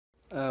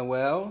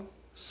Well,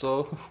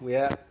 so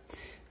yeah,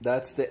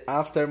 that's the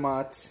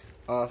aftermath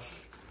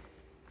of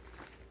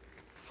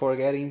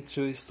forgetting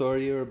to store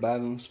your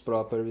balloons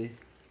properly.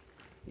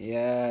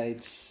 Yeah,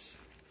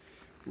 it's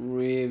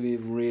really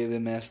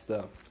messed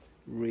up.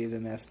 Really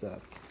messed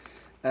up.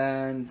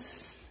 And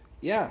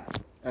yeah,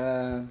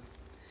 uh,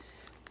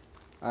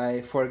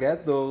 I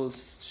forget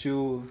those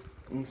two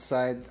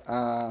inside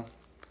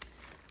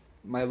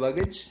my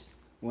luggage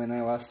when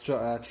I was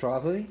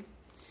traveling.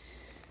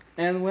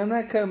 And when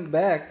I come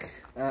back,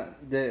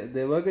 the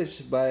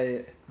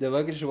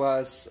luggage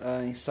was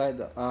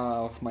inside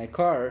of my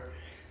car,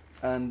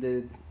 and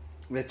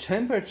the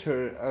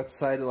temperature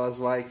outside was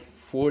like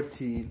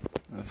 40,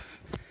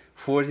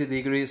 40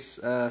 degrees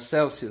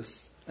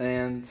Celsius,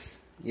 and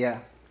yeah,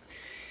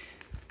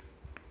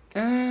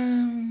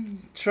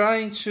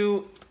 trying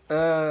to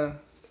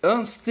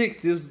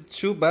unstick these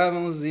two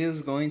balloons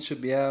is going to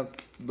be a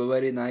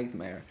bloody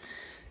nightmare,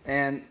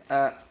 and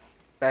I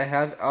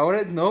have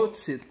already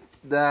noticed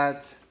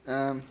that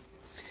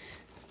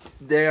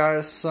there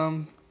are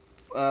some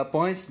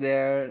points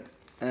there,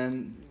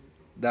 and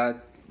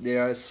that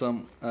there are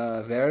some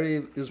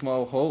very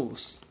small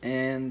holes,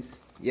 and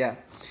yeah,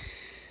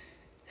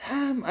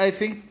 I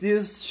think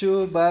these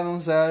two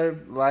balloons are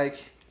like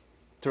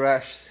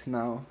trashed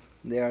now.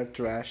 They are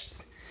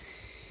trashed.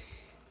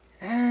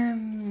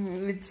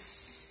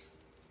 It's,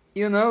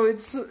 you know,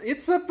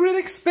 it's a pretty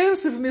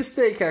expensive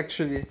mistake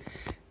actually,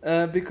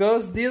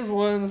 because these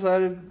ones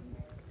are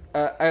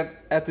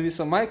at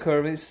least on my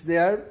curves, they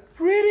are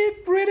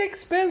pretty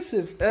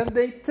expensive, and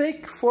they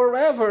take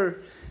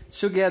forever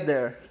to get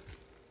there.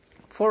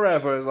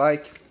 Forever,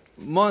 like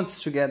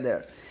months to get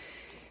there.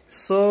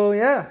 So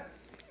yeah,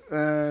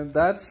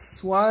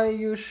 that's why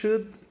you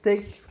should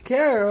take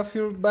care of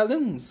your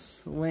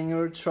balloons when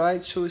you try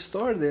to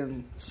store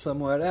them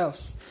somewhere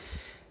else.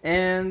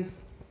 And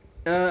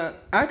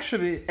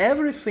actually,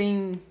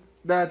 everything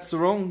that's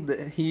wrong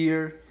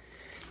here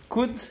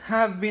could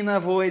have been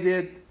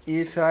avoided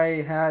if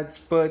I had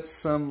put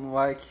some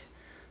like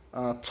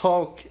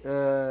talc.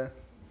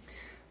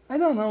 I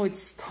don't know,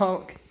 it's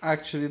talc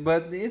actually,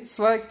 but it's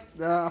like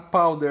a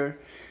powder,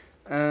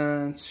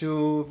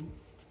 to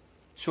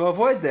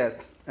avoid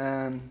that.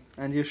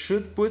 And you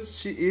should put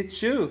it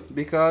too,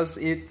 because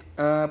it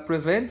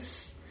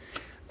prevents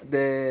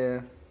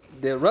the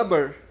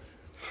rubber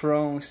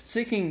from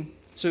sticking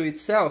to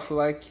itself,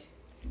 like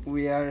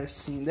we are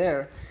seeing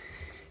there.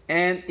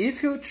 And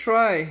if you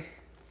try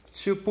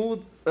to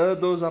pull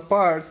those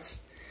apart,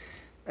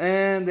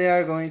 and they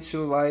are going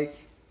to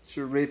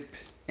rip,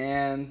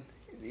 and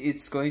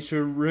it's going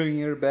to ruin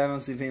your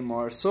balance even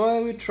more. So I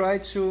will try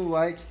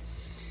to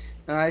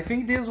I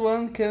think this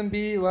one can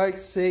be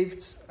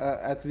saved,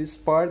 at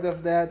least part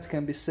of that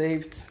can be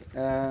saved,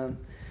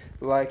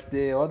 like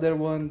the other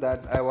one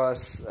that I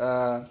was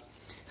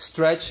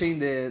stretching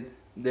the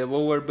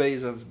lower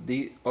base of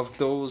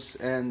those,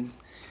 and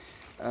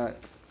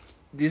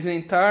this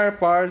entire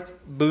part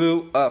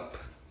blew up.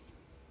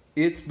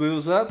 It blew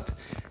up,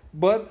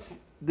 but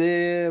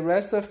the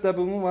rest of the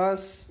balloon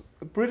was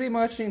pretty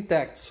much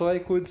intact, so I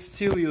could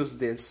still use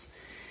this.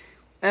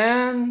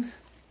 And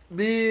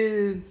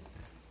the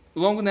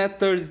long net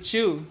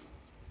 32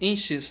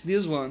 inches,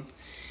 this one,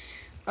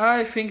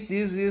 I think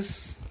this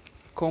is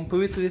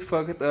completely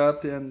fucked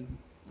up, and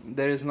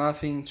there is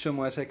nothing too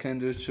much I can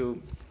do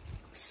to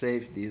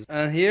save this.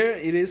 And here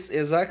it is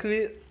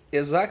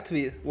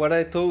exactly what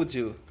I told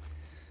you.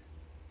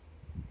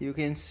 You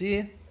can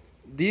see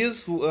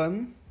this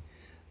one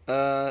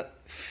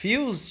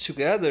fused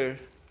together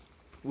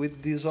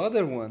with this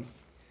other one,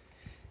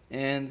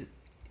 and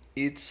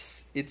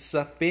it's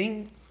a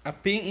pain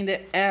in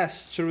the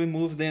ass to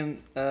remove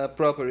them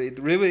properly. It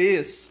really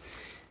is.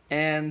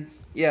 And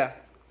yeah,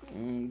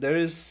 there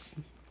is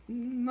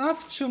not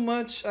too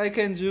much I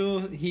can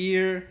do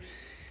here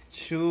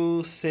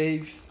to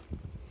save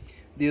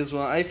this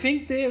one. I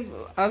think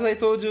as I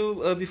told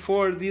you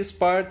before, this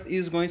part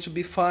is going to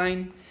be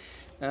fine.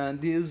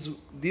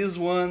 This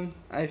one,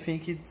 I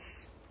think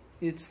it's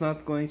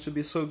not going to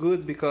be so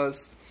good,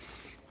 because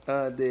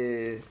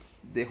the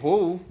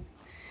hole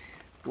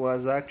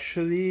was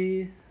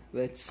actually,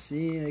 let's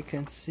see, I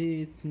can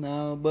see it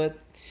now, but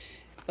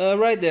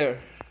right there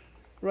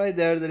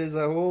there is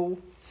a hole,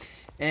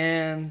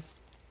 and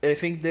I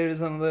think there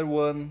is another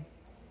one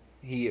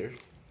here.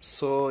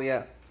 So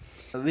yeah,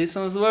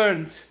 lessons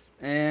learned.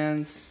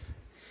 And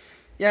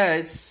yeah,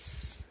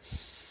 it's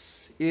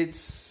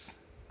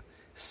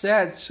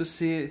sad to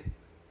see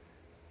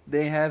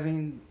they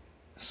having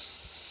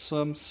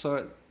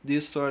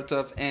this sort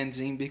of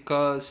ending,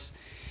 because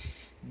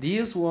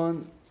this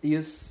one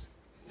is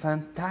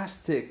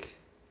fantastic.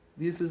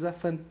 This is a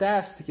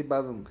fantastic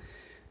balloon,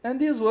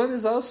 and this one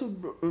is also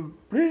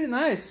pretty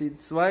nice.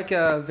 It's like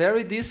a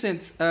very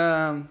decent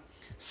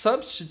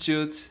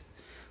substitute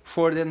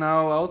for the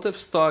now out of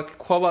stock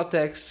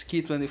Qualatex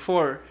Key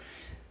 24.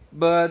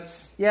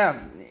 But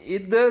yeah,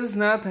 it does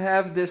not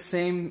have the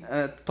same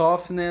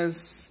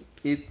toughness.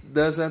 It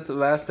doesn't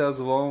last as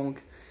long.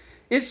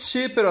 It's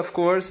cheaper, of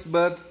course,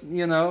 but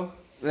you know,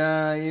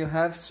 you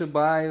have to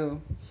buy.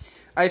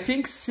 I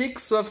think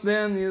 6 of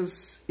them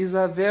is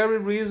a very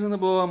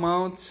reasonable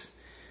amount,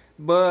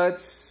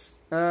 but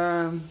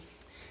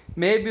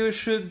maybe we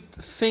should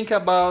think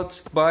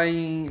about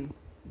buying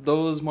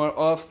those more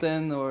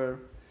often. Or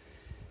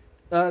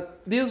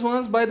these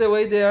ones, by the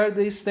way, they are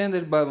the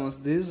standard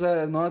bubbles. These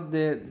are not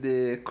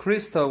the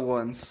crystal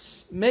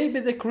ones. Maybe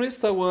the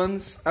crystal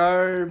ones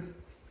are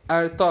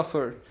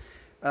tougher.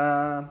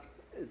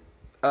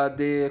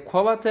 The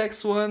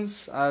Qualatex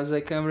ones, as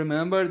I can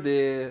remember,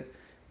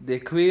 the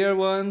clear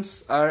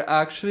ones are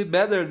actually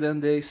better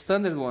than the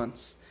standard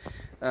ones.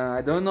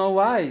 I don't know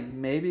why.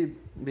 Maybe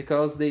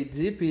because they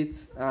dip it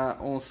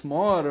on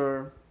small,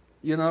 or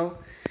you know.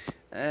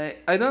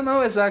 I don't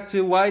know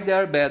exactly why they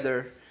are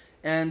better.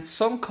 And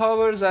some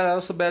colors are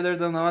also better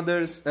than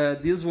others.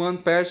 This one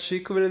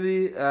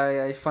particularly,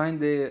 I find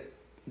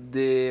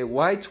the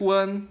white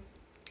one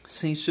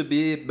seems to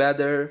be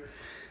better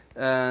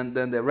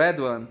than the red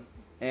one.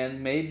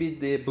 And maybe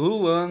the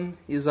blue one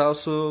is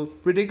also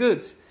pretty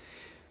good.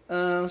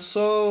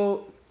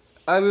 So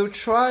I will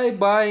try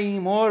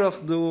buying more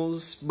of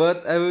those,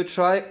 but I will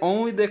try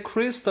only the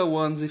crystal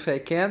ones if I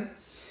can.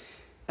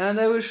 And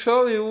I will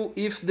show you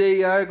if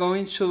they are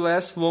going to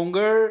last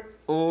longer,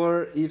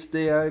 or if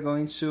they are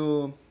going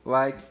to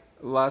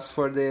last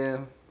for the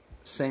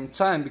same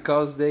time,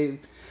 because they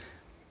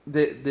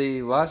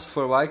last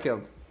for like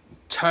a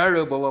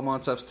terrible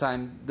amount of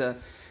time.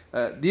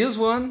 This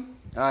one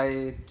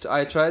I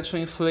tried to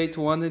inflate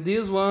one, and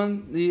this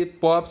one it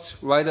popped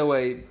right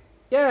away.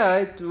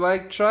 Yeah, I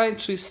tried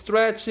to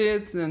stretch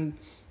it, and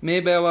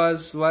maybe I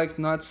was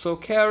not so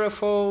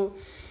careful.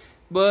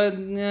 But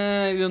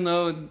you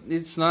know,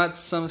 it's not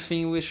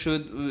something we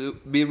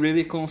should be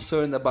really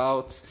concerned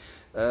about.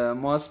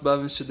 Most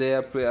balloons today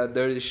are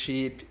dirty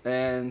cheap,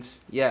 and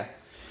yeah.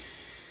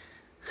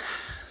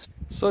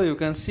 So you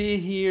can see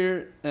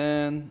here,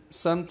 and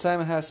some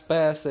time has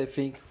passed. I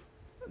think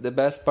the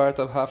best part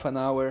of half an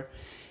hour,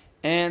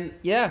 and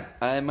yeah,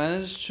 I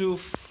managed to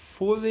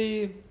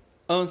fully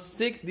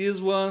unstick this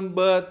one.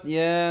 But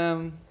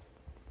yeah,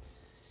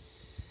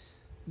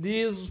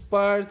 this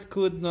part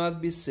could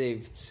not be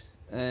saved.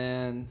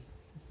 And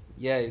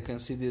yeah, you can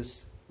see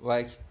this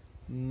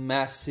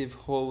massive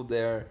hole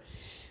there,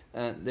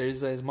 and there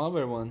is a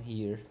smaller one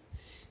here,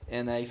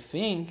 and I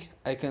think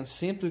I can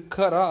simply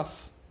cut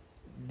off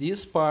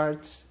this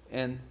part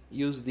and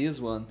use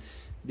this one,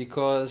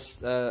 because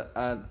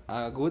the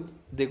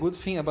good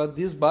thing about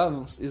these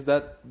balloons is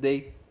that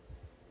they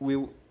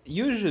will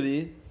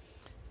usually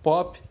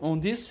pop on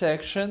this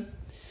section,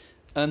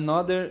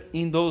 another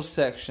in those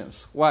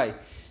sections. Why?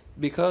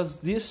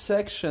 Because this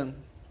section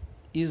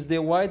is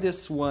the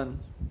widest one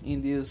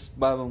in this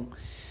balloon.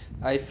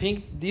 I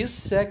think this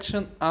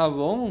section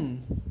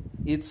alone,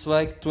 it's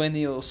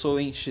 20 or so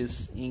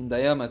inches in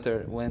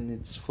diameter when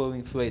it's fully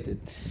inflated.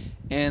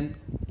 And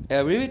I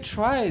really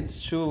tried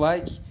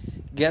to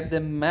get the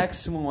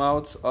maximum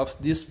out of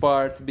this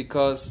part,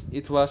 because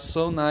it was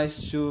so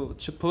nice to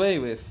play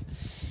with.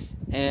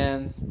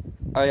 And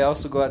I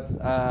also got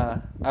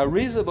a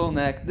reasonable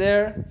neck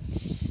there,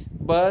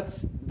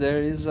 but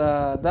there is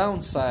a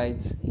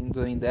downside in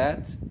doing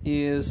that,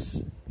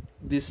 is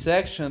this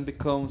section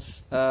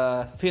becomes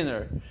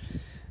thinner.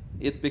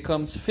 It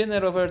becomes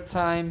thinner over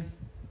time.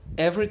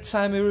 Every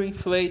time you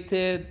inflate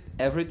it,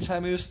 every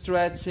time you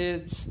stretch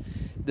it,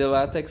 the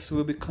latex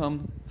will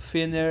become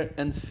thinner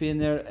and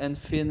thinner and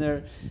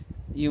thinner,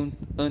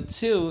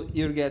 until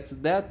you get to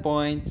that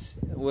point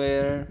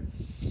where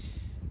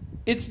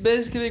it's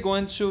basically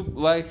going to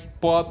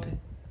pop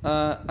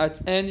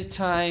at any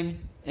time.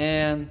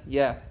 And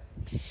yeah,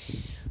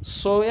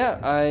 so yeah,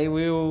 I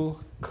will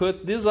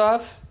cut this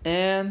off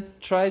and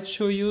try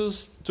to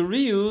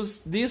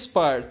reuse this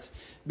part,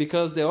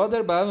 because the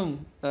other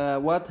balloon,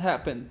 what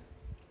happened,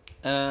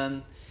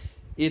 and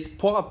it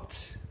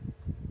popped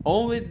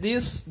only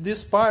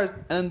this part,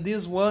 and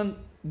this one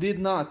did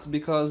not,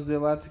 because the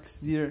latex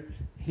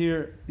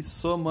here is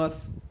so much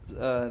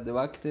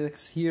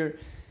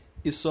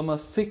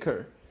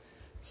thicker,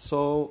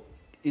 so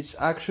it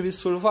actually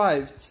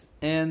survived,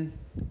 and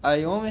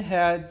I only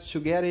had to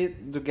get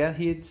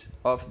hit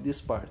of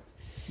this part.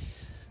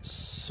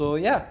 So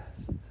yeah,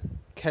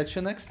 catch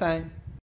you next time.